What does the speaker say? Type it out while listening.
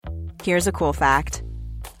Here's a cool fact.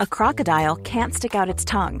 A crocodile can't stick out its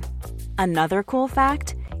tongue. Another cool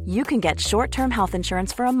fact, you can get short-term health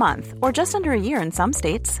insurance for a month or just under a year in some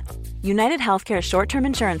states. United Healthcare short-term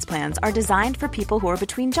insurance plans are designed for people who are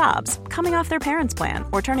between jobs, coming off their parents' plan,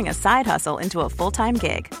 or turning a side hustle into a full-time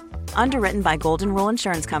gig. Underwritten by Golden Rule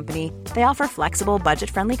Insurance Company, they offer flexible,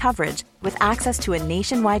 budget-friendly coverage with access to a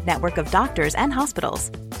nationwide network of doctors and hospitals.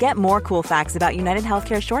 Get more cool facts about United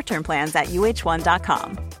Healthcare short-term plans at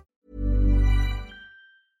uh1.com.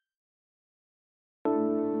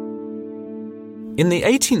 In the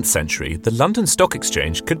 18th century, the London Stock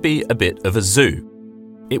Exchange could be a bit of a zoo.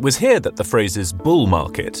 It was here that the phrases bull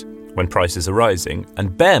market, when prices are rising,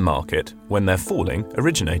 and bear market, when they're falling,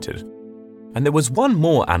 originated. And there was one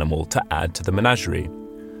more animal to add to the menagerie.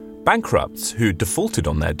 Bankrupts who defaulted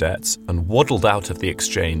on their debts and waddled out of the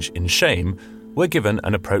exchange in shame were given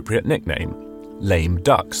an appropriate nickname, lame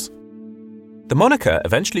ducks. The moniker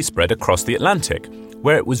eventually spread across the Atlantic,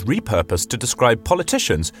 where it was repurposed to describe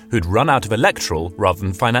politicians who'd run out of electoral rather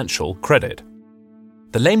than financial credit.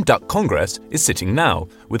 The Lame Duck Congress is sitting now,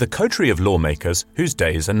 with a coterie of lawmakers whose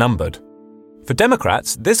days are numbered. For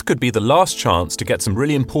Democrats, this could be the last chance to get some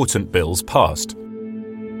really important bills passed.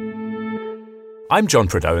 I'm John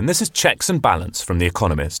Prideaux, and this is Checks and Balance from The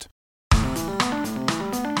Economist.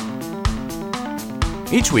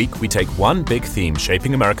 Each week, we take one big theme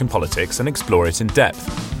shaping American politics and explore it in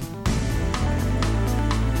depth.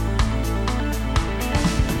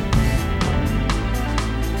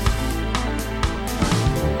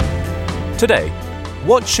 Today,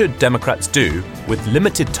 what should Democrats do with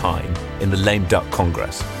limited time in the Lame Duck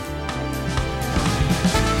Congress?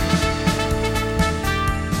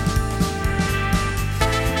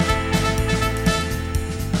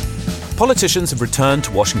 Politicians have returned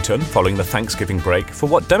to Washington following the Thanksgiving break for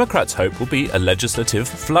what Democrats hope will be a legislative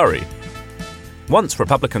flurry. Once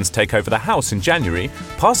Republicans take over the House in January,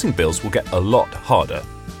 passing bills will get a lot harder.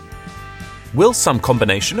 Will some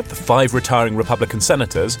combination of the 5 retiring Republican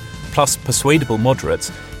senators, plus persuadable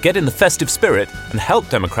moderates, get in the festive spirit and help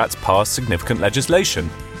Democrats pass significant legislation?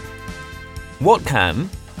 What can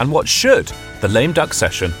and what should the lame duck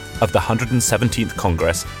session of the 117th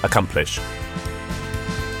Congress accomplish?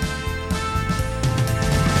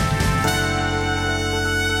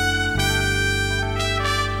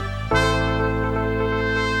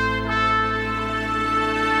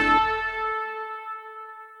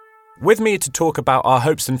 With me to talk about our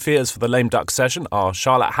hopes and fears for the lame duck session are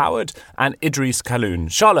Charlotte Howard and Idris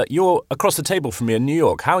Kaloun. Charlotte, you're across the table from me in New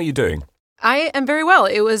York. How are you doing? I am very well.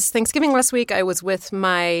 It was Thanksgiving last week. I was with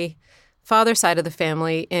my father's side of the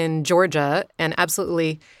family in Georgia and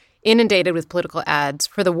absolutely inundated with political ads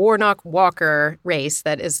for the Warnock-Walker race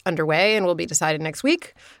that is underway and will be decided next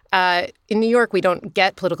week. In New York, we don't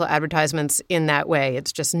get political advertisements in that way.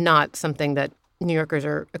 It's just not something that New Yorkers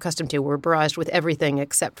are accustomed to. We're barraged with everything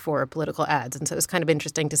except for political ads. And so it's kind of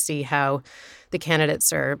interesting to see how the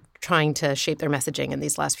candidates are trying to shape their messaging in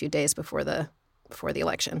these last few days before the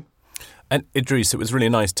election. And Idris, it was really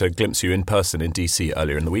nice to glimpse you in person in D.C.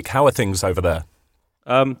 earlier in the week. How are things over there?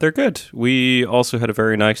 They're good. We also had a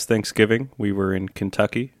very nice Thanksgiving. We were in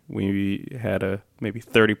Kentucky. We had a maybe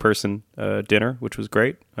 30-person dinner, which was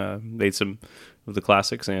great. Made some of the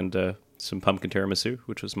classics and some pumpkin tiramisu,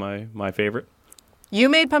 which was my favorite. You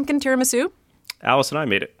made pumpkin tiramisu? Alice and I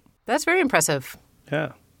made it. That's very impressive.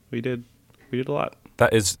 Yeah, we did a lot.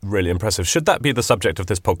 That is really impressive. Should that be the subject of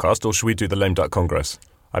this podcast, or should we do the Lame Duck Congress?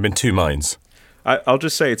 I'm in two minds. I'll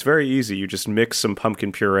just say it's very easy. You just mix some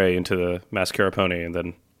pumpkin puree into the mascarpone, and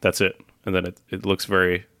then that's it. And then it looks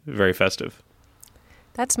very, very festive.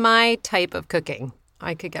 That's my type of cooking.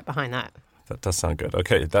 I could get behind that. That does sound good.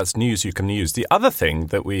 Okay, that's news you can use. The other thing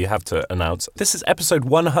that we have to announce, this is episode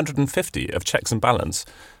 150 of Checks and Balance.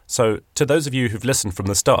 So to those of you who've listened from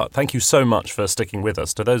the start, thank you so much for sticking with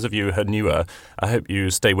us. To those of you who are newer, I hope you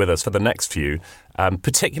stay with us for the next few.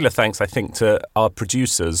 Particular thanks, I think, to our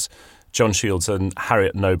producers, John Shields and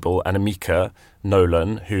Harriet Noble and Amika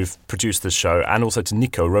Nolan, who've produced this show, and also to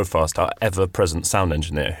Nico Rofast, our ever-present sound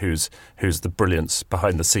engineer, who's the brilliance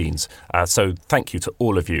behind the scenes. So thank you to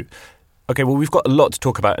all of you. Okay, well, we've got a lot to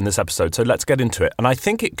talk about in this episode, so let's get into it. And I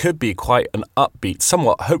think it could be quite an upbeat,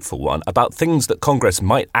 somewhat hopeful one about things that Congress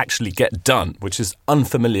might actually get done, which is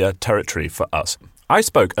unfamiliar territory for us. I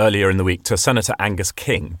spoke earlier in the week to Senator Angus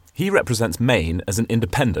King. He represents Maine as an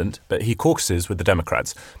independent, but he caucuses with the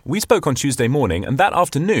Democrats. We spoke on Tuesday morning, and that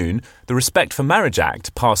afternoon, the Respect for Marriage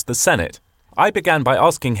Act passed the Senate. I began by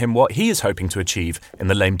asking him what he is hoping to achieve in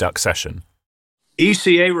the lame duck session.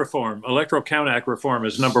 ECA reform, Electoral Count Act reform,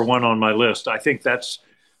 is number one on my list. I think that's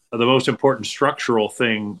the most important structural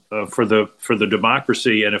thing for the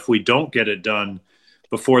democracy. And if we don't get it done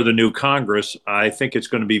before the new Congress, I think it's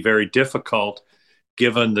going to be very difficult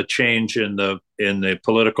given the change in the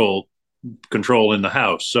political control in the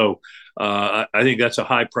House. So I think that's a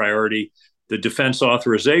high priority. The defense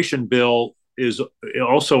authorization bill is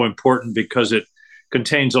also important because it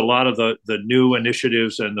contains a lot of the new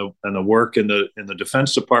initiatives and the work in the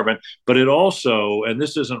Defense Department. But it also, and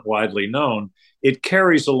this isn't widely known, it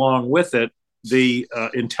carries along with it the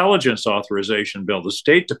intelligence authorization bill, the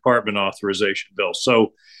State Department authorization bill.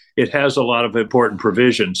 So it has a lot of important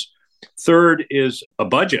provisions. Third is a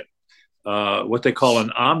budget, what they call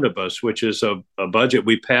an omnibus, which is a budget.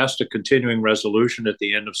 We passed a continuing resolution at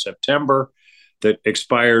the end of September that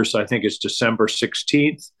expires, I think it's December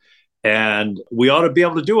 16th. And we ought to be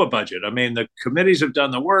able to do a budget. I mean, the committees have done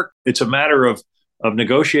the work. It's a matter of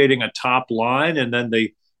negotiating a top line, and then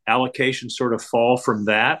the allocations sort of fall from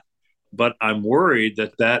that. But I'm worried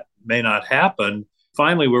that may not happen.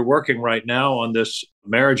 Finally, we're working right now on this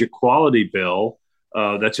marriage equality bill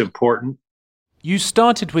that's important. You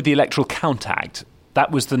started with the Electoral Count Act. That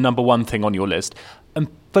was the number one thing on your list. And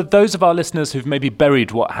for those of our listeners who've maybe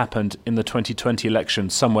buried what happened in the 2020 election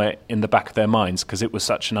somewhere in the back of their minds because it was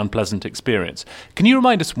such an unpleasant experience, can you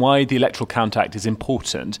remind us why the Electoral Count Act is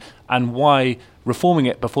important and why reforming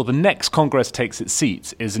it before the next Congress takes its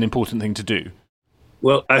seats is an important thing to do?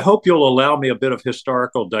 Well, I hope you'll allow me a bit of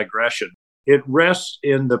historical digression. It rests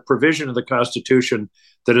in the provision of the Constitution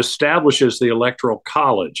that establishes the Electoral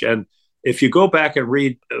College. And if you go back and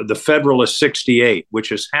read the Federalist 68,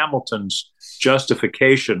 which is Hamilton's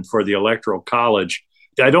justification for the Electoral College,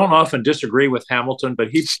 I don't often disagree with Hamilton, but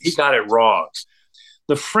he got it wrong.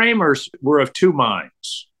 The framers were of two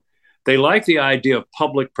minds. They liked the idea of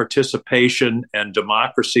public participation and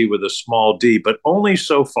democracy with a small d, but only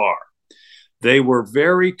so far. They were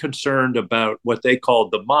very concerned about what they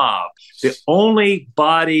called the mob. The only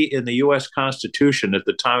body in the U.S. Constitution at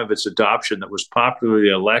the time of its adoption that was popularly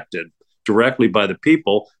elected directly by the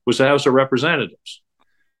people was the House of Representatives.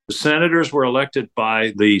 The senators were elected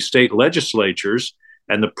by the state legislatures,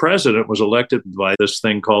 and the president was elected by this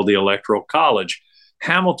thing called the Electoral College.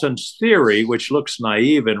 Hamilton's theory, which looks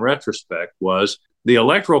naive in retrospect, was the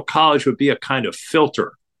Electoral College would be a kind of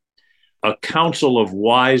filter, a council of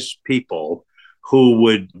wise people who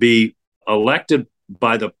would be elected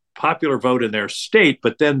by the popular vote in their state,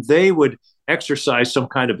 but then they would exercise some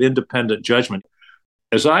kind of independent judgment.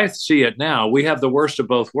 As I see it now, we have the worst of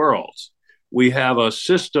both worlds. We have a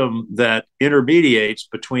system that intermediates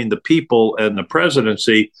between the people and the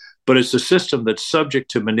presidency, but it's a system that's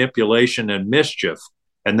subject to manipulation and mischief.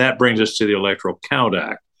 And that brings us to the Electoral Count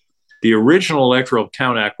Act. The original Electoral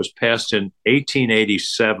Count Act was passed in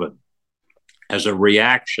 1887 as a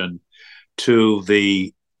reaction to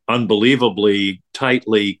the unbelievably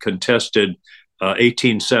tightly contested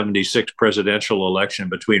 1876 presidential election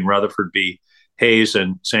between Rutherford B. Hayes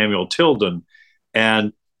and Samuel Tilden.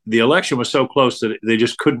 And the election was so close that they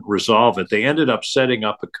just couldn't resolve it. They ended up setting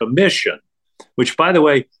up a commission, which, by the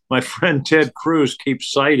way, my friend Ted Cruz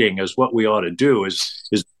keeps citing as what we ought to do is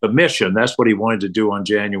the mission. That's what he wanted to do on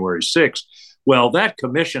January 6th. Well, that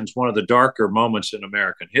commission's one of the darker moments in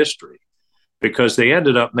American history because they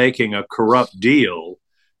ended up making a corrupt deal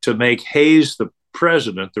to make Hayes the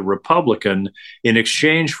president, the Republican, in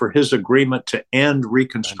exchange for his agreement to end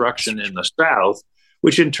Reconstruction in the South,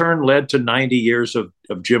 which in turn led to 90 years of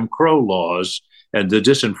Jim Crow laws and the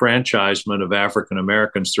disenfranchisement of African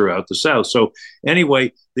Americans throughout the South. So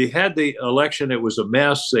anyway, they had the election. It was a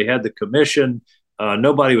mess. They had the commission.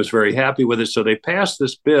 Nobody was very happy with it. So they passed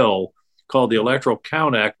this bill called the Electoral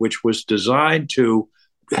Count Act, which was designed to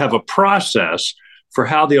have a process for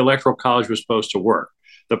how the Electoral College was supposed to work.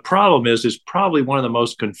 The problem is it's probably one of the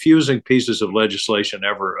most confusing pieces of legislation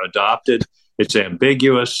ever adopted. It's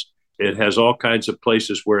ambiguous. It has all kinds of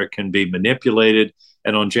places where it can be manipulated.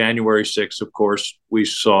 And on January 6th, of course, we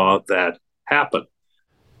saw that happen.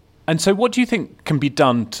 And so what do you think can be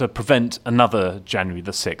done to prevent another January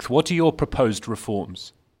the 6th? What are your proposed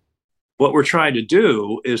reforms? What we're trying to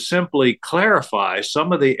do is simply clarify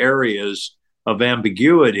some of the areas of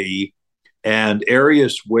ambiguity and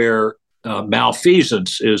areas where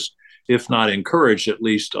malfeasance is, if not encouraged, at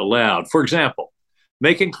least allowed. For example,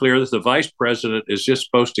 making clear that the vice president is just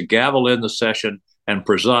supposed to gavel in the session and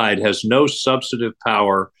preside, has no substantive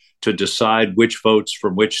power to decide which votes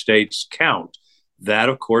from which states count. That,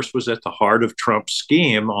 of course, was at the heart of Trump's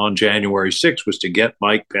scheme on January 6th, was to get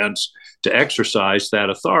Mike Pence to exercise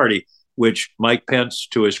that authority, which Mike Pence,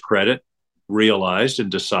 to his credit, realized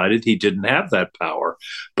and decided he didn't have that power.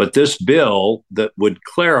 But this bill that would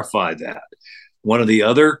clarify that. One of the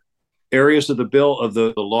other areas of the bill, of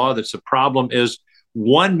the law, that's a problem is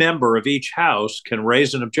one member of each house can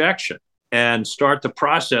raise an objection and start the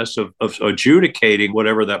process of adjudicating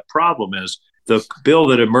whatever that problem is. The bill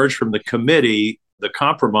that emerged from the committee, the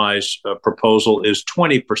compromise proposal, is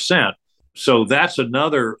 20%. So that's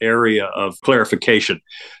another area of clarification.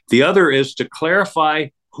 The other is to clarify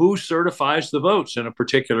who certifies the votes in a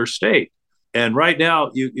particular state. And right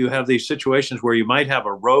now, you have these situations where you might have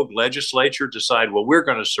a rogue legislature decide, well, we're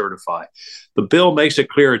going to certify. The bill makes it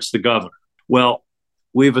clear it's the governor. Well,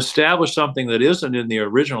 we've established something that isn't in the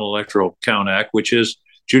original Electoral Count Act, which is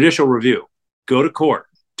judicial review. Go to court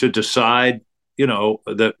to decide,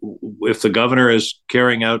 that if the governor is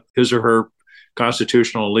carrying out his or her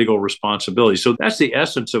constitutional and legal responsibility. So that's the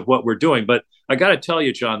essence of what we're doing. But I got to tell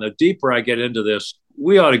you, John, the deeper I get into this,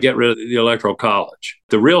 we ought to get rid of the Electoral College.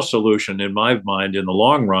 The real solution, in my mind, in the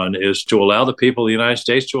long run, is to allow the people of the United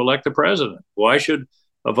States to elect the president. Why should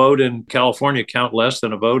a vote in California count less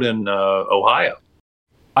than a vote in Ohio?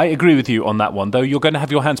 I agree with you on that one, though you're going to have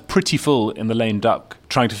your hands pretty full in the lame duck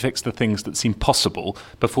trying to fix the things that seem possible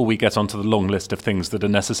before we get onto the long list of things that are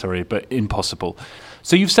necessary but impossible.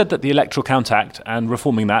 So you've said that the Electoral Count Act and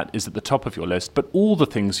reforming that is at the top of your list, but all the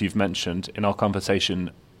things you've mentioned in our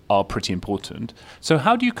conversation are pretty important. So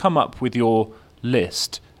how do you come up with your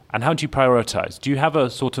list and how do you prioritize? Do you have a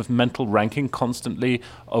sort of mental ranking constantly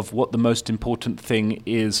of what the most important thing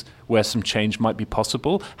is where some change might be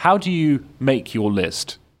possible? How do you make your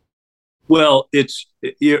list? Well,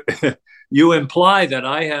 you imply that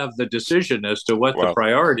I have the decision as to what the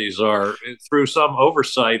priorities are. Through some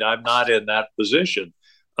oversight, I'm not in that position.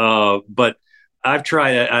 But I've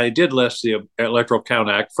tried. I did list the Electoral Count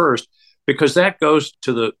Act first because that goes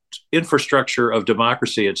to the infrastructure of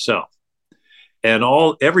democracy itself, and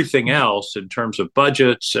everything else in terms of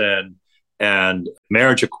budgets and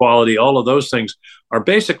marriage equality. All of those things are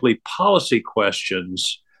basically policy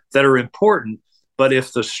questions that are important. But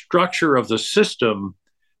if the structure of the system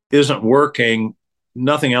isn't working,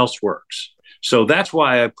 nothing else works. So that's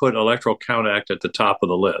why I put Electoral Count Act at the top of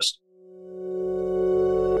the list.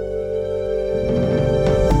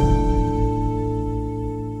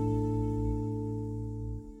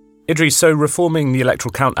 Idris, so reforming the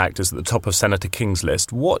Electoral Count Act is at the top of Senator King's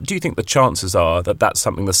list. What do you think the chances are that that's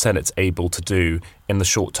something the Senate's able to do in the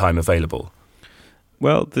short time available?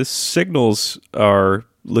 Well, the signals are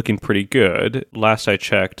looking pretty good. Last I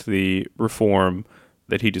checked, the reform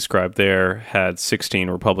that he described there had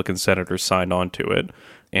 16 Republican senators signed on to it,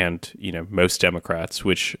 and most Democrats,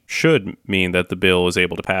 which should mean that the bill is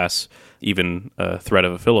able to pass even a threat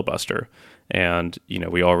of a filibuster. And,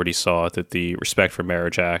 we already saw that the Respect for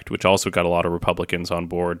Marriage Act, which also got a lot of Republicans on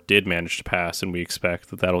board, did manage to pass, and we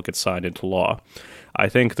expect that that'll get signed into law. I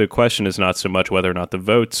think the question is not so much whether or not the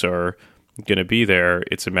votes are going to be there.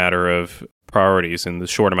 It's a matter of priorities in the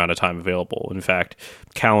short amount of time available. In fact,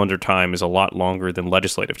 calendar time is a lot longer than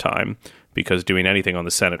legislative time because doing anything on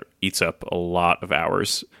the Senate eats up a lot of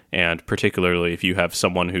hours. And particularly if you have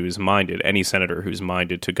someone who's minded, any senator who's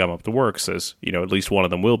minded to gum up the works, as at least one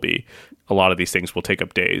of them will be, a lot of these things will take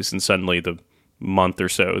up days. And suddenly the month or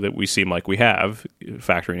so that we seem like we have,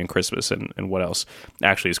 factoring in Christmas and what else,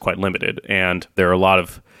 actually is quite limited. And there are a lot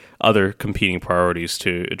of other competing priorities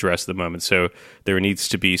to address at the moment. So there needs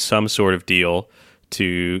to be some sort of deal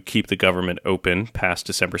to keep the government open past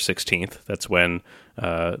December 16th. That's when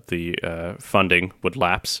the funding would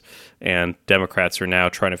lapse. And Democrats are now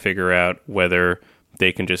trying to figure out whether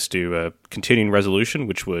they can just do a continuing resolution,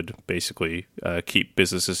 which would basically keep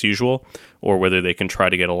business as usual, or whether they can try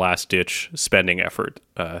to get a last-ditch spending effort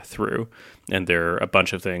through. And there are a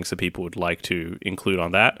bunch of things that people would like to include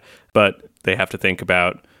on that, but they have to think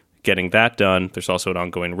about getting that done. There's also an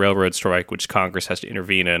ongoing railroad strike, which Congress has to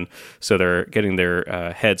intervene in. So they're getting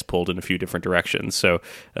their heads pulled in a few different directions. So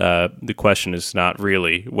the question is not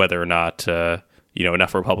really whether or not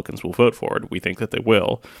enough Republicans will vote for it. We think that they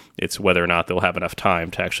will. It's whether or not they'll have enough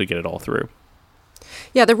time to actually get it all through.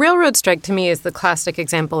 Yeah, the railroad strike to me is the classic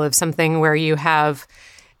example of something where you have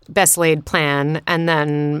best laid plan and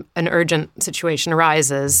then an urgent situation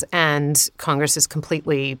arises and Congress is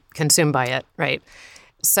completely consumed by it, right?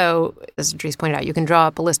 So, as Idris pointed out, you can draw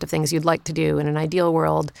up a list of things you'd like to do in an ideal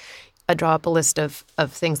world, draw up a list of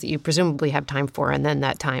things that you presumably have time for, and then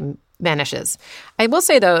that time vanishes. I will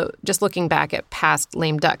say, though, just looking back at past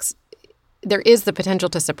lame ducks, there is the potential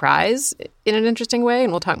to surprise in an interesting way,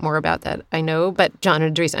 and we'll talk more about that, I know. But, John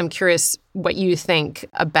and Idris, I'm curious what you think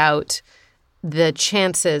about the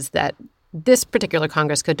chances that this particular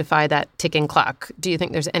Congress could defy that ticking clock. Do you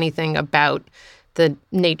think there's anything about the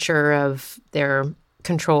nature of their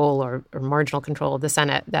control or marginal control of the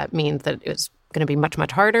Senate that means that it's going to be much,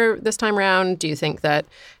 much harder this time around? Do you think that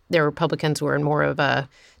there are Republicans who are in more of a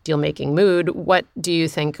deal-making mood? What do you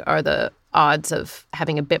think are the odds of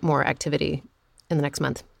having a bit more activity in the next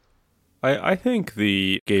month? I think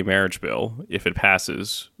the gay marriage bill, if it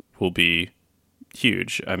passes, will be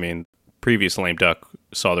huge. I mean, previous lame duck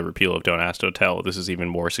saw the repeal of Don't Ask, Don't Tell. This is even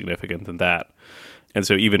more significant than that. And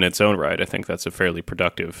so even in its own right, I think that's a fairly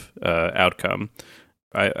productive outcome.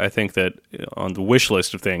 I think that on the wish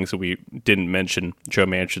list of things that we didn't mention, Joe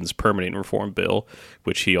Manchin's permanent reform bill,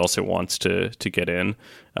 which he also wants to get in.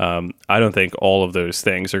 I don't think all of those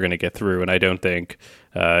things are going to get through, and I don't think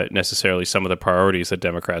necessarily some of the priorities that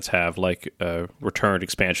Democrats have, like returned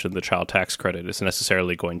expansion of the child tax credit, is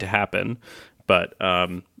necessarily going to happen. But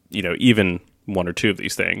even one or two of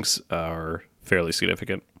these things are fairly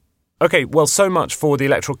significant. Okay, well, so much for the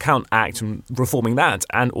Electoral Count Act and reforming that,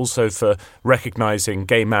 and also for recognising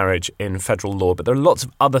gay marriage in federal law. But there are lots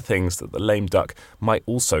of other things that the lame duck might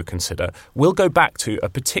also consider. We'll go back to a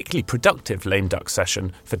particularly productive lame duck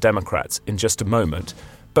session for Democrats in just a moment.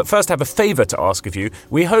 But first, I have a favour to ask of you.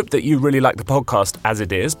 We hope that you really like the podcast as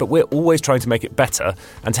it is, but we're always trying to make it better.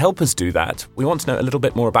 And to help us do that, we want to know a little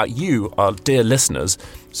bit more about you, our dear listeners.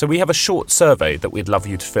 So we have a short survey that we'd love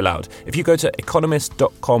you to fill out. If you go to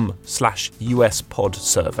economist.com/USPod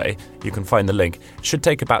survey, you can find the link. It should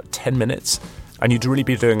take about 10 minutes. And you'd really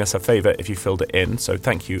be doing us a favour if you filled it in, so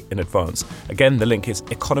thank you in advance. Again, the link is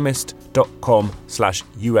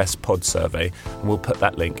economist.com/USPod survey, and we'll put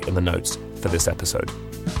that link in the notes for this episode.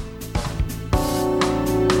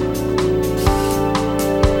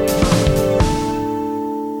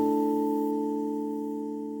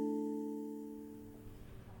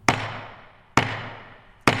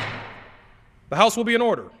 The House will be in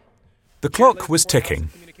order. The clock was ticking.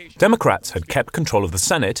 Democrats had kept control of the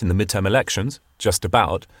Senate in the midterm elections, just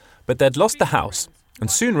about, but they'd lost the House, and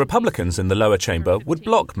soon Republicans in the lower chamber would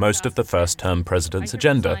block most of the first-term president's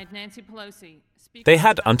agenda. They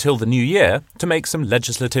had until the new year to make some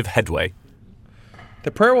legislative headway.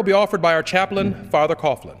 The prayer will be offered by our chaplain, Father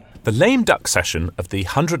Coughlin. The lame duck session of the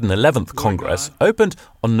 111th Congress opened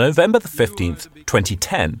on November the 15th,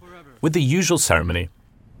 2010, with the usual ceremony.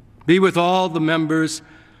 Be with all the members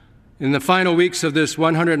in the final weeks of this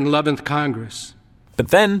 111th Congress. But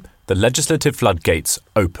then the legislative floodgates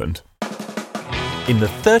opened. In the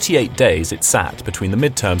 38 days it sat between the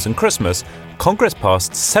midterms and Christmas, Congress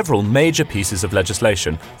passed several major pieces of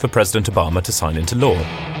legislation for President Obama to sign into law.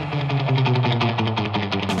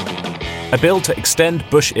 A bill to extend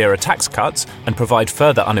Bush-era tax cuts and provide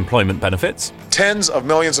further unemployment benefits. Tens of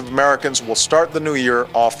millions of Americans will start the new year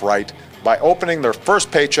off right by opening their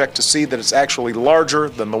first paycheck to see that it's actually larger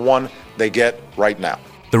than the one they get right now.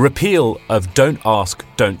 The repeal of Don't Ask,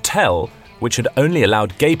 Don't Tell, which had only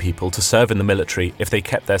allowed gay people to serve in the military if they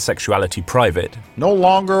kept their sexuality private. No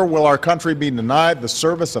longer will our country be denied the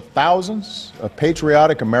service of thousands of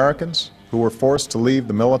patriotic Americans who were forced to leave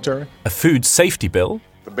the military. A food safety bill.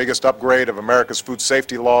 The biggest upgrade of America's food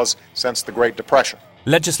safety laws since the Great Depression.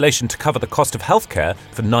 Legislation to cover the cost of healthcare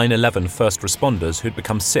for 9/11 first responders who'd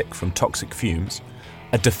become sick from toxic fumes,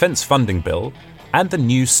 a defense funding bill, and the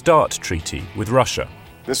New START treaty with Russia.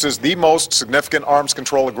 This is the most significant arms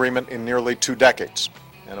control agreement in nearly 2 decades,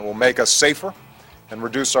 and it will make us safer and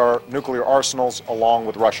reduce our nuclear arsenals along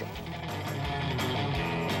with Russia.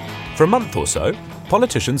 For a month or so,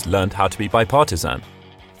 politicians learned how to be bipartisan.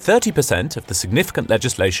 30% of the significant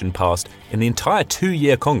legislation passed in the entire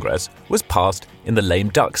 2-year Congress was passed in the lame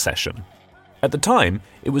duck session. At the time,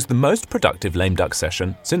 it was the most productive lame duck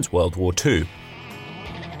session since World War II.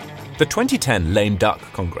 The 2010 lame duck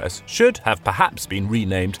Congress should have perhaps been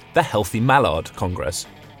renamed the Healthy Mallard Congress.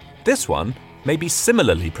 This one may be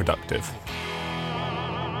similarly productive.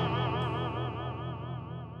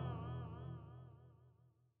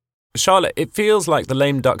 Charlotte, it feels like the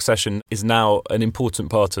lame duck session is now an important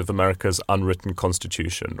part of America's unwritten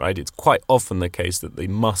constitution, right? It's quite often the case that the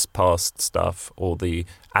must-pass stuff or the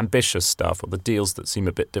ambitious stuff or the deals that seem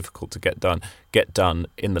a bit difficult to get done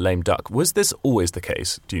in the lame duck. Was this always the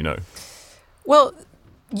case, do you know? Well,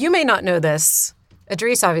 you may not know this.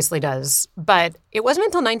 Idris obviously does. But it wasn't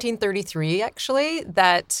until 1933, actually,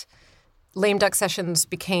 that lame duck sessions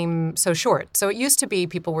became so short. So it used to be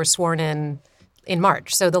people were sworn in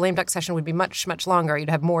March. So the lame duck session would be much, much longer. You'd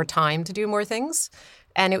have more time to do more things.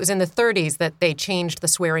 And it was in the 30s that they changed the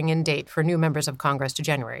swearing-in date for new members of Congress to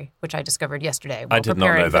January, which I discovered yesterday while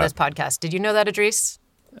preparing for this podcast. Did you know that, Idris?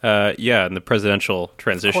 Yeah, and the presidential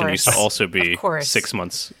transition used to also be 6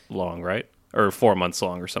 months long, right? Or 4 months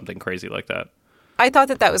long or something crazy like that. I thought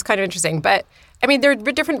that was kind of interesting. But, I mean, there are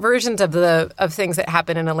different versions of things that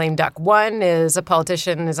happen in a lame duck. One is a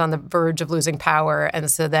politician is on the verge of losing power, and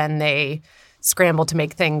so then they scramble to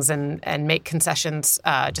make things and make concessions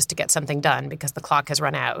just to get something done because the clock has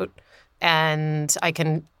run out. And I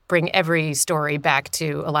can bring every story back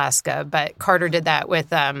to Alaska. But Carter did that with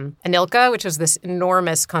ANILCA, which was this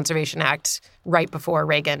enormous conservation act right before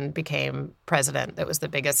Reagan became president. That was the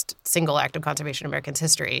biggest single act of conservation in Americans'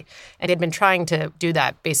 history. And he'd been trying to do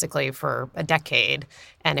that basically for a decade.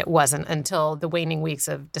 And it wasn't until the waning weeks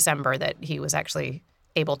of December that he was actually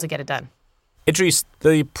able to get it done. Idris,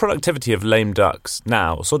 the productivity of lame ducks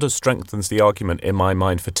now sort of strengthens the argument in my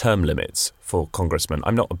mind for term limits for congressmen.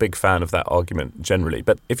 I'm not a big fan of that argument generally,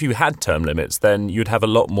 but if you had term limits, then you'd have a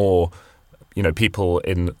lot more, people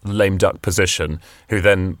in lame duck position who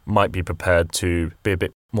then might be prepared to be a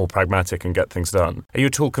bit more pragmatic and get things done. Are you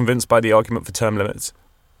at all convinced by the argument for term limits?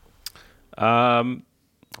 Well,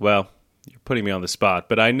 you're putting me on the spot,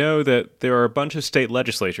 but I know that there are a bunch of state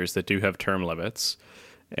legislatures that do have term limits.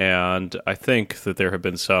 And I think that there have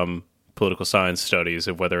been some political science studies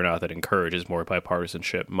of whether or not that encourages more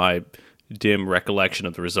bipartisanship. My dim recollection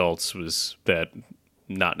of the results was that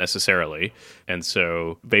not necessarily. And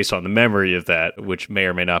so based on the memory of that, which may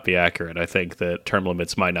or may not be accurate, I think that term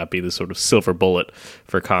limits might not be the sort of silver bullet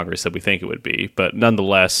for Congress that we think it would be. But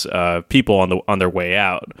nonetheless, people on their way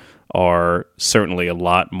out are certainly a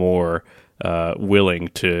lot more willing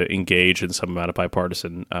to engage in some amount of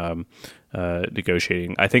bipartisan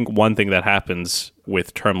negotiating. I think one thing that happens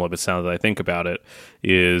with term limits, now that I think about it,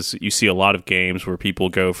 is you see a lot of games where people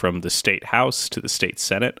go from the state house to the state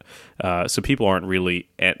senate. So people aren't really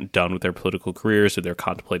done with their political careers, or they're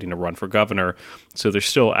contemplating a run for governor. So they're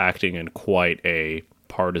still acting in quite a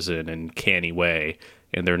partisan and canny way,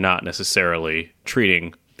 and they're not necessarily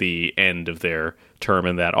treating the end of their term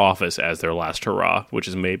in that office as their last hurrah, which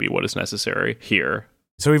is maybe what is necessary here.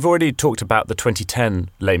 So we've already talked about the 2010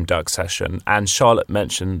 lame duck session, and Charlotte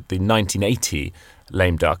mentioned the 1980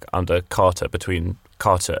 lame duck under Carter, between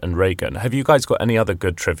Carter and Reagan. Have you guys got any other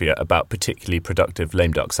good trivia about particularly productive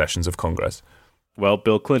lame duck sessions of Congress? Well,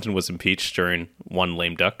 Bill Clinton was impeached during one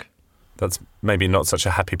lame duck. That's maybe not such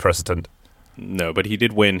a happy precedent. No, but he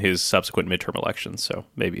did win his subsequent midterm elections, so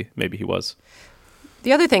maybe he was.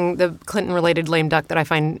 The other thing, the Clinton-related lame duck that I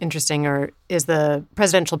find interesting is the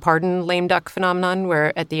presidential pardon lame duck phenomenon,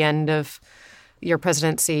 where at the end of your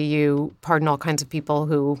presidency, you pardon all kinds of people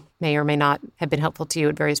who may or may not have been helpful to you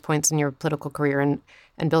at various points in your political career. And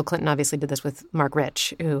Bill Clinton obviously did this with Mark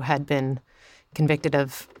Rich, who had been convicted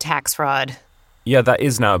of tax fraud. Yeah, that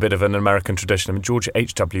is now a bit of an American tradition. I mean, George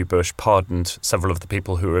H.W. Bush pardoned several of the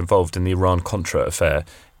people who were involved in the Iran-Contra affair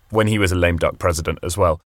when he was a lame duck president as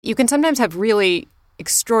well. You can sometimes have really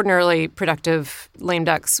extraordinarily productive lame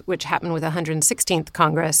ducks, which happened with the 116th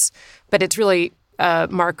Congress, but it's really a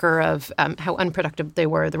marker of how unproductive they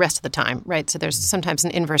were the rest of the time, right? So there's sometimes an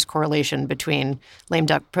inverse correlation between lame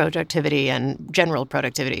duck productivity and general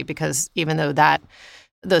productivity, because even though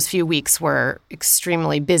those few weeks were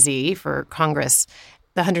extremely busy for Congress,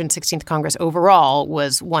 the 116th Congress overall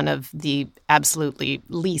was one of the absolutely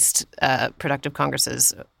least productive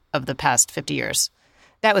Congresses of the past 50 years.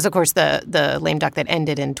 That was, of course, the lame duck that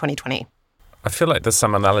ended in 2020. I feel like there's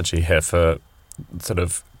some analogy here for sort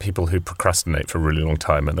of people who procrastinate for a really long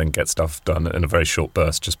time and then get stuff done in a very short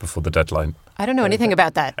burst just before the deadline. I don't know anything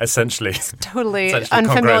about that. Essentially. It's totally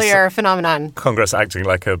unfamiliar phenomenon. Congress acting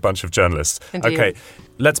like a bunch of journalists. Indeed. Okay,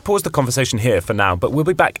 let's pause the conversation here for now, but we'll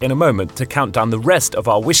be back in a moment to count down the rest of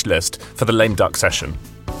our wish list for the lame duck session.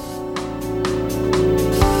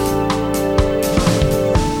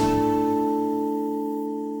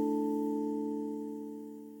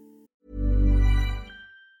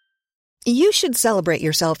 You should celebrate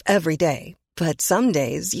yourself every day, but some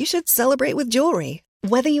days you should celebrate with jewelry.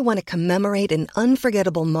 Whether you want to commemorate an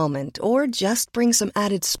unforgettable moment or just bring some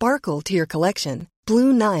added sparkle to your collection,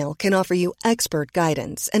 Blue Nile can offer you expert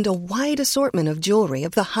guidance and a wide assortment of jewelry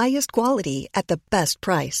of the highest quality at the best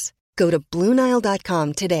price. Go to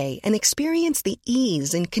BlueNile.com today and experience the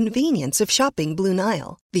ease and convenience of shopping Blue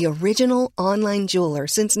Nile, the original online jeweler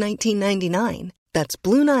since 1999. That's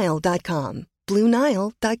BlueNile.com.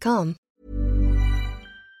 BlueNile.com.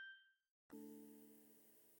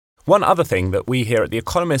 One other thing that we here at The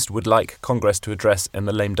Economist would like Congress to address in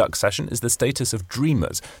the lame duck session is the status of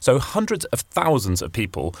dreamers. So hundreds of thousands of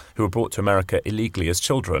people who were brought to America illegally as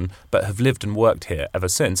children but have lived and worked here ever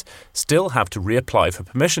since still have to reapply for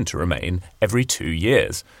permission to remain every 2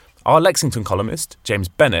 years. Our Lexington columnist, James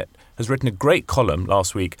Bennett, has written a great column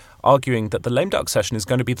last week arguing that the lame duck session is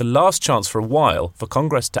going to be the last chance for a while for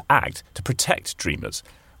Congress to act to protect dreamers.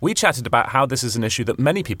 we chatted about how this is an issue that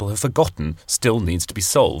many people have forgotten still needs to be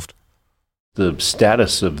solved. The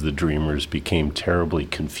status of the Dreamers became terribly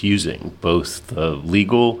confusing, both the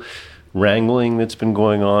legal wrangling that's been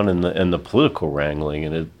going on and the political wrangling.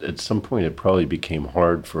 And at some point, it probably became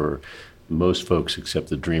hard for most folks except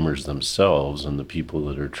the Dreamers themselves and the people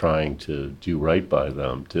that are trying to do right by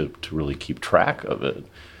them to really keep track of it.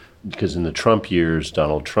 Because in the Trump years,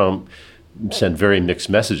 Donald Trump sent very mixed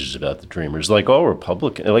messages about the Dreamers, like all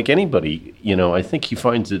Republicans, like anybody. I think he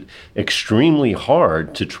finds it extremely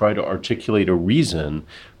hard to try to articulate a reason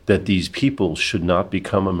that these people should not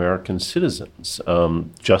become American citizens.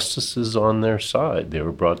 Justice is on their side. They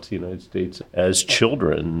were brought to the United States as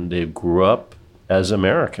children. They grew up as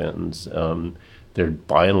Americans. They're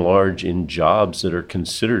by and large in jobs that are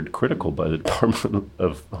considered critical by the Department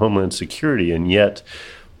of Homeland Security, and yet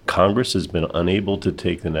Congress has been unable to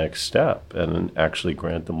take the next step and actually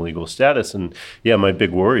grant them legal status. And yeah, my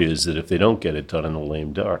big worry is that if they don't get it done in a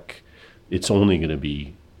lame duck, it's only going to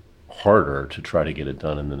be harder to try to get it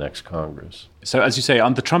done in the next Congress. So as you say,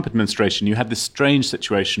 under the Trump administration, you had this strange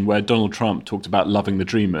situation where Donald Trump talked about loving the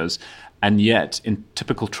Dreamers, and yet, in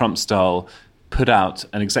typical Trump style, put out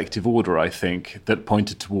an executive order, I think, that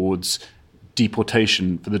pointed towards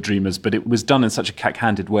deportation for the Dreamers, but it was done in such a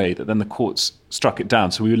cack-handed way that then the courts struck it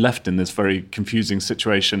down. So we were left in this very confusing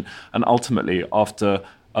situation. And ultimately, after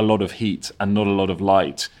a lot of heat and not a lot of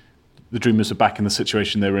light, the Dreamers are back in the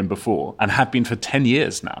situation they were in before and have been for 10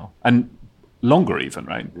 years now, and longer even,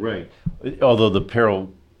 right? Right. Although the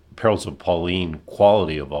perils of Pauline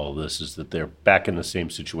quality of all this is that they're back in the same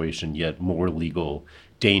situation, yet more legal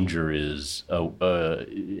danger is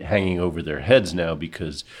hanging over their heads now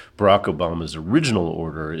because Barack Obama's original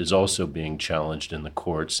order is also being challenged in the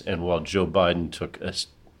courts. And while Joe Biden took a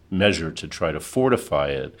measure to try to fortify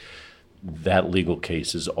it, that legal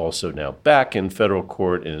case is also now back in federal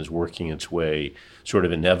court and is working its way sort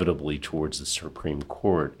of inevitably towards the Supreme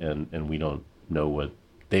Court. And we don't know what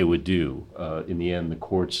they would do. In the end, the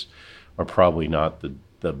courts are probably not the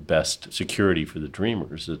best security for the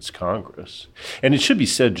Dreamers. It's Congress. And it should be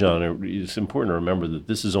said, John, it's important to remember that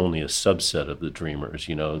this is only a subset of the Dreamers.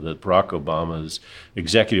 That Barack Obama's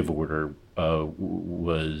executive order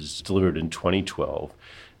was delivered in 2012,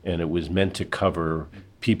 and it was meant to cover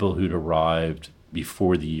people who'd arrived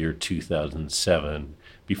before the year 2007,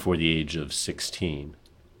 before the age of 16.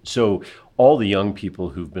 So all the young people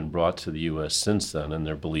who've been brought to the U.S. since then, and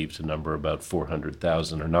they're believed to number about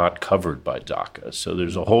 400,000, are not covered by DACA. So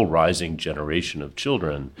there's a whole rising generation of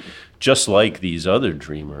children, just like these other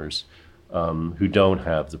Dreamers, who don't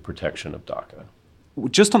have the protection of DACA.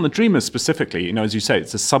 Just on the Dreamers specifically, as you say,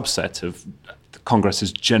 it's a subset of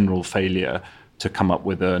Congress's general failure to come up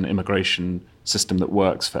with an immigration system that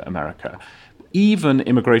works for America. Even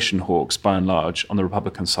immigration hawks, by and large, on the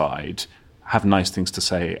Republican side, have nice things to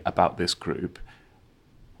say about this group.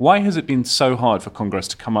 Why has it been so hard for Congress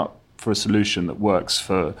to come up for a solution that works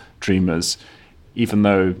for Dreamers, even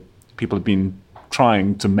though people have been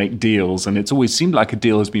trying to make deals, and it's always seemed like a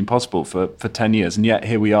deal has been possible for 10 years, and yet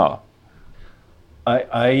here we are?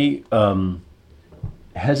 I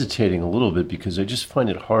hesitating a little bit because I just find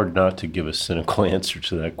it hard not to give a cynical answer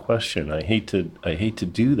to that question. I hate to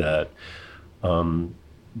do that,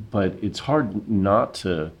 but it's hard not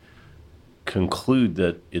to conclude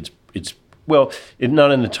that it's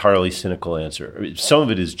not an entirely cynical answer. Some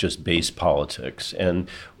of it is just base politics, and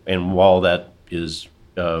while that is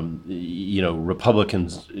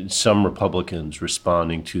some Republicans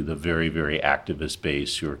responding to the very, very activist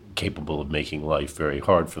base who are capable of making life very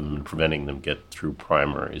hard for them and preventing them get through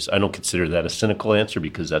primaries. I don't consider that a cynical answer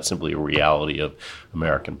because that's simply a reality of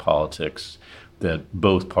American politics, that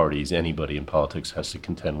both parties, anybody in politics, has to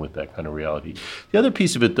contend with that kind of reality. The other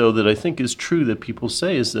piece of it, though, that I think is true that people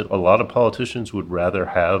say is that a lot of politicians would rather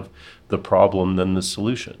have the problem than the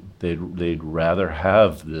solution. They'd rather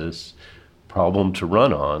have this problem to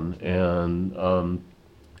run on and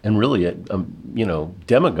really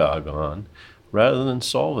demagogue on rather than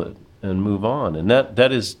solve it and move on. And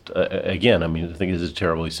that is, again, I think it's a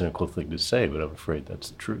terribly cynical thing to say, but I'm afraid that's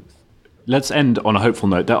the truth. Let's end on a hopeful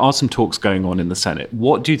note. There are some talks going on in the Senate.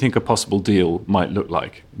 What do you think a possible deal might look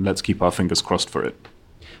like? Let's keep our fingers crossed for it.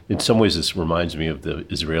 In some ways, this reminds me of the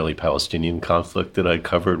Israeli-Palestinian conflict that I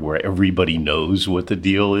covered, where everybody knows what the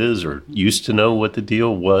deal is or used to know what the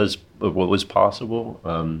deal was, what was possible,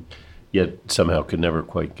 yet somehow could never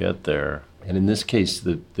quite get there. And in this case,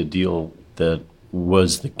 the deal that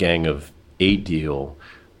was the Gang of Eight deal,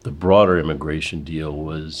 the broader immigration deal,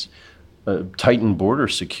 was tighten border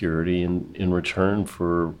security in return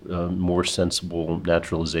for a more sensible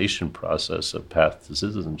naturalization process, a path to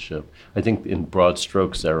citizenship. I think in broad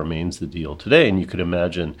strokes that remains the deal today. And you could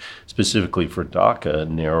imagine specifically for DACA, a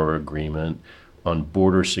narrower agreement on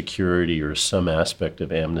border security or some aspect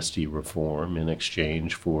of amnesty reform in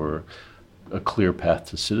exchange for a clear path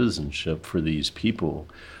to citizenship for these people.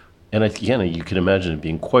 And again, you can imagine it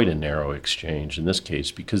being quite a narrow exchange in this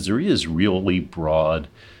case, because there is really broad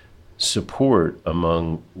support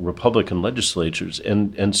among Republican legislatures,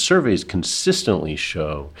 and surveys consistently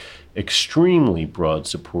show extremely broad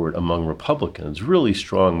support among Republicans. Really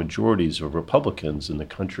strong majorities of Republicans in the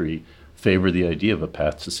country favor the idea of a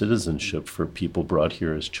path to citizenship for people brought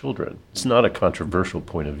here as children. It's not a controversial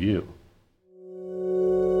point of view.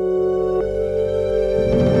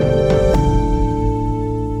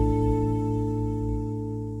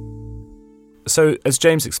 So, as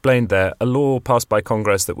James explained there, a law passed by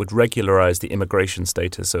Congress that would regularize the immigration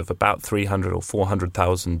status of about 300 or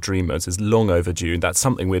 400,000 Dreamers is long overdue. That's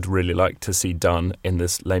something we'd really like to see done in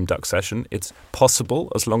this lame duck session. It's possible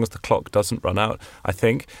as long as the clock doesn't run out, I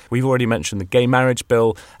think. We've already mentioned the gay marriage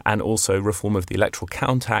bill and also reform of the Electoral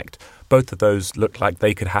Count Act. Both of those look like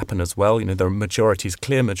they could happen as well. You know, there are majorities,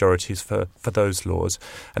 clear majorities for those laws.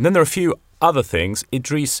 And then there are a few other things.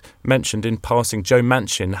 Idris mentioned in passing Joe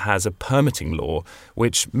Manchin has a permitting law,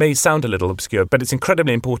 which may sound a little obscure, but it's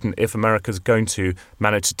incredibly important if America's going to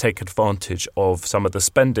manage to take advantage of some of the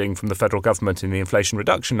spending from the federal government in the Inflation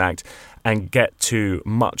Reduction Act and get to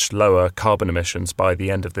much lower carbon emissions by the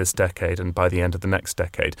end of this decade and by the end of the next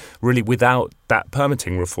decade. Really, without that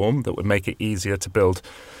permitting reform that would make it easier to build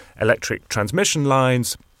electric transmission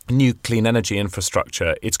lines, new clean energy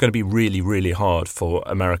infrastructure, it's going to be really, really hard for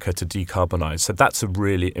America to decarbonize. So that's a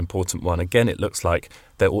really important one. Again, it looks like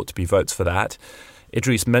there ought to be votes for that.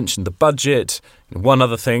 Idris mentioned the budget. One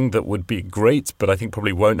other thing that would be great, but I think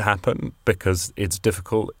probably won't happen because it's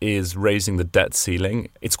difficult, is raising the debt ceiling.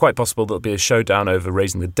 It's quite possible there'll be a showdown over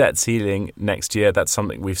raising the debt ceiling next year. That's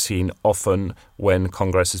something we've seen often when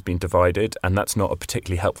Congress has been divided, and that's not a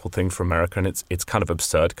particularly helpful thing for America. And it's kind of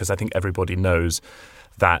absurd because I think everybody knows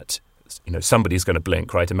that, you know, somebody's going to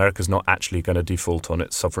blink, right? America's not actually going to default on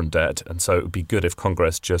its sovereign debt. And so it would be good if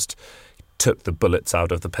Congress just took the bullets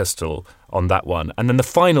out of the pistol on that one. And then the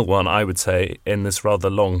final one, I would say, in this rather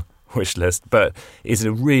long wish list, but is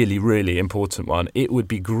a really, really important one. It would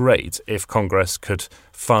be great if Congress could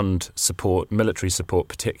fund support, military support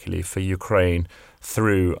particularly for Ukraine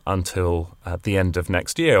through until the end of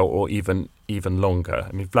next year or even longer.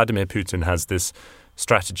 I mean, Vladimir Putin has this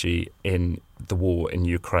strategy in the war in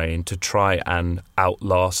Ukraine to try and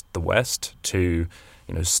outlast the West, to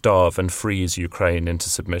starve and freeze Ukraine into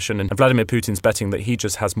submission. And Vladimir Putin's betting that he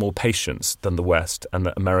just has more patience than the West and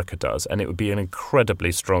that America does. And it would be an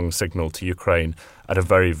incredibly strong signal to Ukraine at a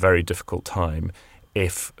very, very difficult time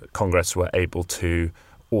if Congress were able to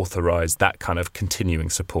authorize that kind of continuing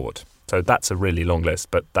support. So that's a really long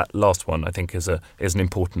list, but that last one I think is an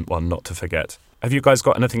important one not to forget. Have you guys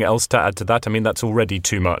got anything else to add to that? I mean, that's already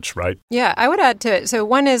too much, right? Yeah, I would add to it. So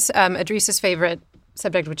one is Idris's favorite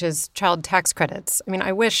subject, which is child tax credits. I mean,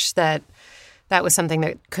 I wish that was something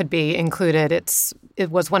that could be included. It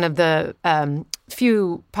was one of the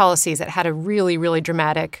few policies that had a really, really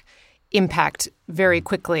dramatic impact very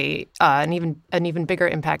quickly, an even bigger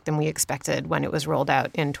impact than we expected when it was rolled out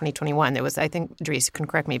in 2021. There was, I think, Idris can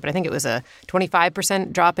correct me, but I think it was a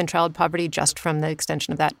 25% drop in child poverty just from the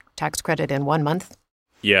extension of that tax credit in 1 month.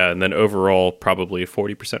 Yeah, and then overall probably a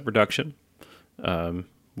 40% reduction,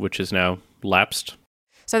 which is now lapsed.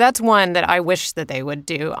 So that's one that I wish that they would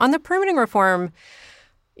do. On the permitting reform,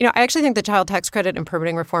 I actually think the child tax credit and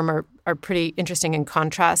permitting reform are pretty interesting in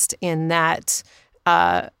contrast in that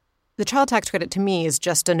the child tax credit to me is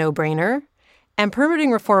just a no-brainer. And permitting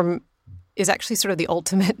reform is actually sort of the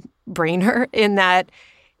ultimate brainer in that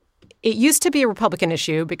it used to be a Republican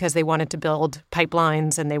issue because they wanted to build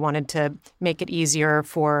pipelines and they wanted to make it easier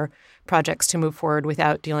for projects to move forward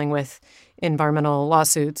without dealing with environmental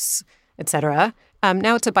lawsuits, et cetera.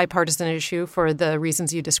 Now it's a bipartisan issue for the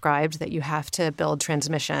reasons you described, that you have to build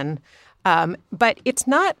transmission. But it's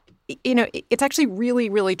not, it's actually really,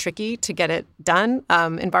 really tricky to get it done.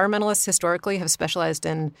 Environmentalists historically have specialized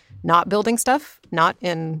in not building stuff, not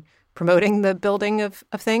in promoting the building of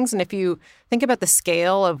things. And if you think about the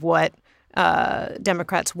scale of what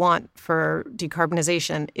Democrats want for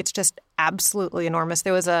decarbonization, it's just absolutely enormous.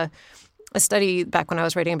 There was a study back when I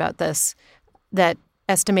was writing about this that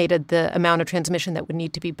estimated the amount of transmission that would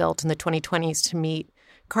need to be built in the 2020s to meet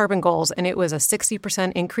carbon goals, and it was a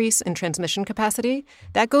 60% increase in transmission capacity.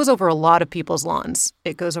 That goes over a lot of people's lawns.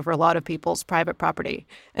 It goes over a lot of people's private property.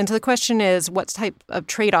 And so the question is, what type of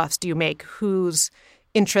trade-offs do you make? Whose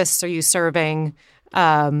interests are you serving?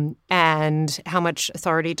 And how much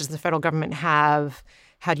authority does the federal government have?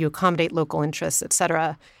 How do you accommodate local interests, et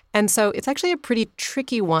cetera? And so it's actually a pretty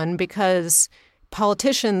tricky one because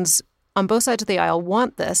politicians on both sides of the aisle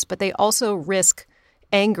want this, but they also risk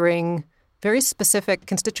angering very specific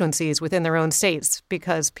constituencies within their own states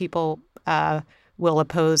because people will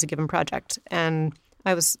oppose a given project. And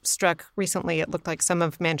I was struck recently, it looked like some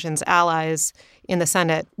of Manchin's allies in the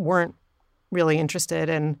Senate weren't really interested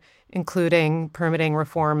in including permitting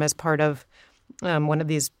reform as part of one of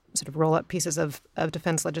these sort of roll-up pieces of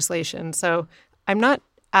defense legislation. So I'm not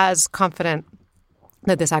as confident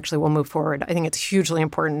that this actually will move forward. I think it's hugely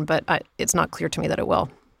important, but it's not clear to me that it will.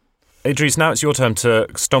 Idris, now it's your turn to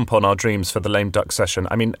stomp on our dreams for the lame duck session.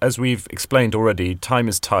 I mean, as we've explained already, time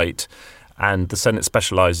is tight and the Senate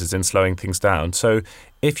specialises in slowing things down. So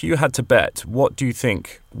if you had to bet, what do you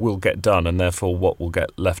think will get done and therefore what will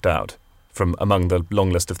get left out from among the long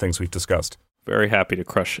list of things we've discussed? Very happy to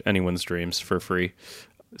crush anyone's dreams for free.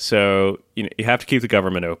 So you have to keep the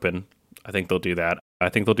government open. I think they'll do that. I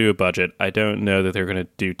think they'll do a budget. I don't know that they're going to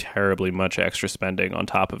do terribly much extra spending on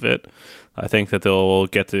top of it. I think that they'll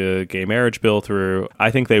get the gay marriage bill through. I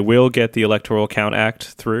think they will get the Electoral Count Act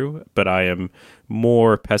through, but I am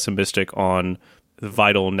more pessimistic on the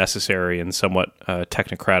vital, necessary, and somewhat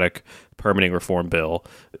technocratic permitting reform bill.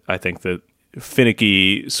 I think that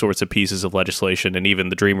finicky sorts of pieces of legislation and even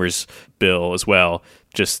the Dreamers bill as well,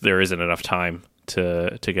 just there isn't enough time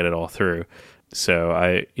to get it all through.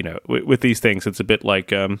 So with these things, it's a bit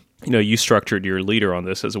like, you structured your leader on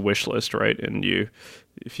this as a wish list, right? And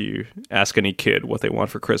if you ask any kid what they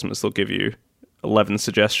want for Christmas, they'll give you 11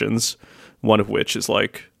 suggestions, one of which is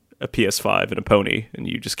like a PS5 and a pony, and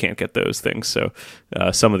you just can't get those things. So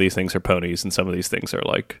some of these things are ponies, and some of these things are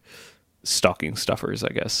like stocking stuffers,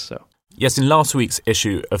 I guess. So. Yes, in last week's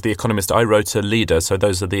issue of The Economist, I wrote a leader, so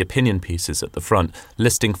those are the opinion pieces at the front,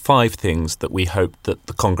 listing 5 things that we hoped that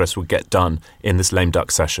the Congress would get done in this lame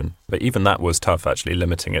duck session. But even that was tough, actually,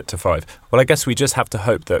 limiting it to 5. Well, I guess we just have to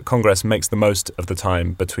hope that Congress makes the most of the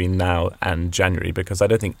time between now and January, because I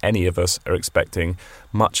don't think any of us are expecting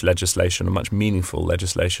much legislation or much meaningful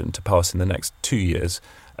legislation to pass in the next 2 years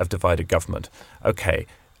of divided government. OK,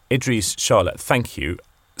 Idris, Charlotte, thank you.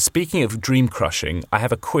 Speaking of dream crushing, I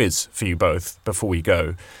have a quiz for you both before we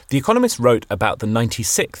go. The Economist wrote about the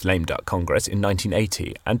 96th Lame Duck Congress in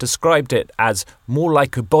 1980 and described it as more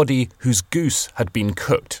like a body whose goose had been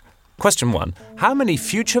cooked. Question 1. How many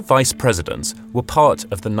future vice presidents were part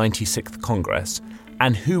of the 96th Congress,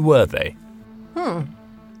 and who were they?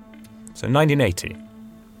 So 1980.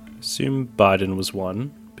 I assume Biden was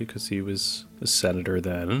one, because he was a senator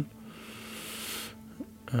then.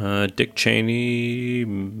 Dick Cheney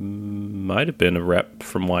might have been a rep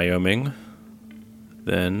from Wyoming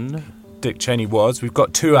then. Dick Cheney was. We've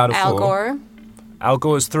got 2 out of 4. Al Gore. Al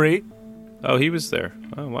Gore's 3. Oh, he was there.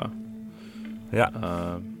 Oh, wow.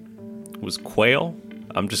 Yeah. Was Quayle?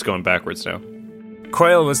 I'm just going backwards now.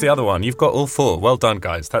 Quayle was the other one. You've got all 4. Well done,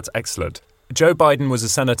 guys. That's excellent. Joe Biden was a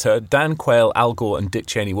senator. Dan Quayle, Al Gore and Dick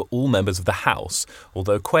Cheney were all members of the House,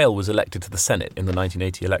 although Quayle was elected to the Senate in the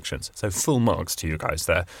 1980 elections. So full marks to you guys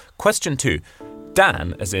there. Question 2.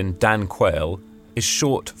 Dan, as in Dan Quayle, is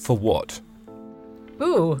short for what?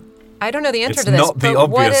 Ooh, I don't know the answer it's to this. It's not the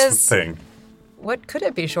obvious thing. What could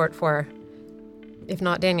it be short for, if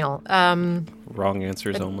not Daniel? Wrong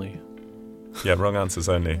answers only. Yeah, wrong answers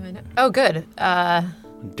only. Oh, good.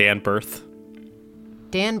 Danforth.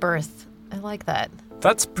 Danforth. I like that.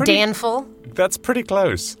 That's pretty... Danful? That's pretty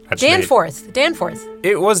close, actually. Danforth.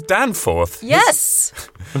 It was Danforth. Yes!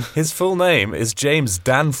 His full name is James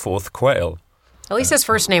Danforth Quayle. At least his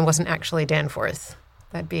first name wasn't actually Danforth.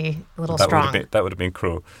 That'd be a little strong. That would have been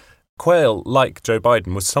cruel. Quayle, like Joe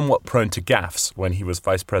Biden, was somewhat prone to gaffes when he was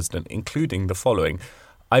vice president, including the following.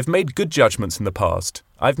 I've made good judgments in the past.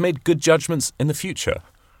 I've made good judgments in the future.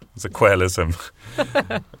 It's a Quaylism.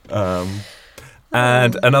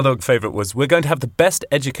 And another favourite was, we're going to have the best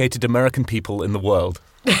educated American people in the world.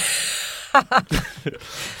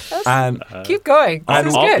 And keep going. This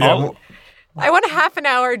is good. Yeah. I want a half an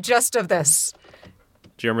hour just of this.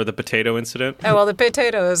 Do you remember the potato incident? Oh, well, the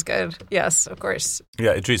potato is good. Yes, of course.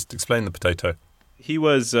 Yeah, Idris, explain the potato. He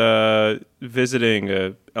was visiting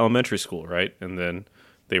an elementary school, right? And then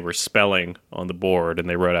they were spelling on the board, and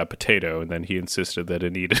they wrote out potato, and then he insisted that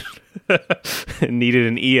it needed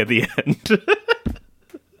an E at the end.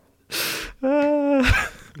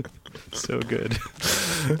 So good.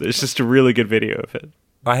 There's just a really good video of it.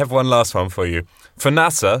 I have one last one for you. For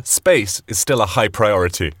NASA, space is still a high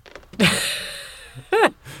priority.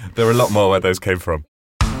 There are a lot more where those came from.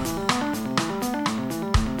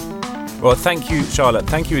 Well, thank you, Charlotte.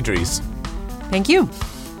 Thank you, Idris. Thank you.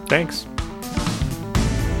 Thanks.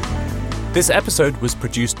 This episode was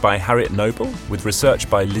produced by Harriet Noble with research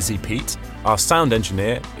by Lizzie Peat. Our sound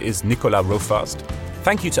engineer is Nicolas Rofast.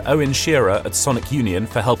 Thank you to Owen Shearer at Sonic Union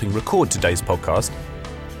for helping record today's podcast.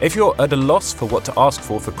 If you're at a loss for what to ask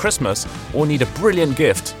for Christmas or need a brilliant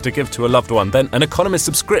gift to give to a loved one, then an Economist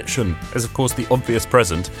subscription is, of course, the obvious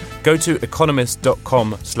present. Go to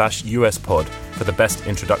economist.com/USpod for the best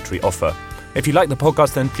introductory offer. If you like the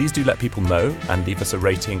podcast, then please do let people know and leave us a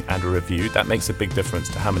rating and a review. That makes a big difference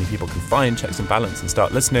to how many people can find Checks and Balance and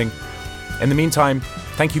start listening. In the meantime,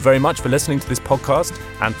 thank you very much for listening to this podcast.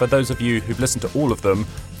 And for those of you who've listened to all of them,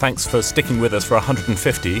 thanks for sticking with us for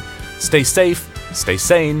 150. Stay safe, stay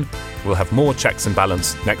sane. We'll have more Checks and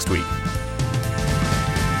Balance next week.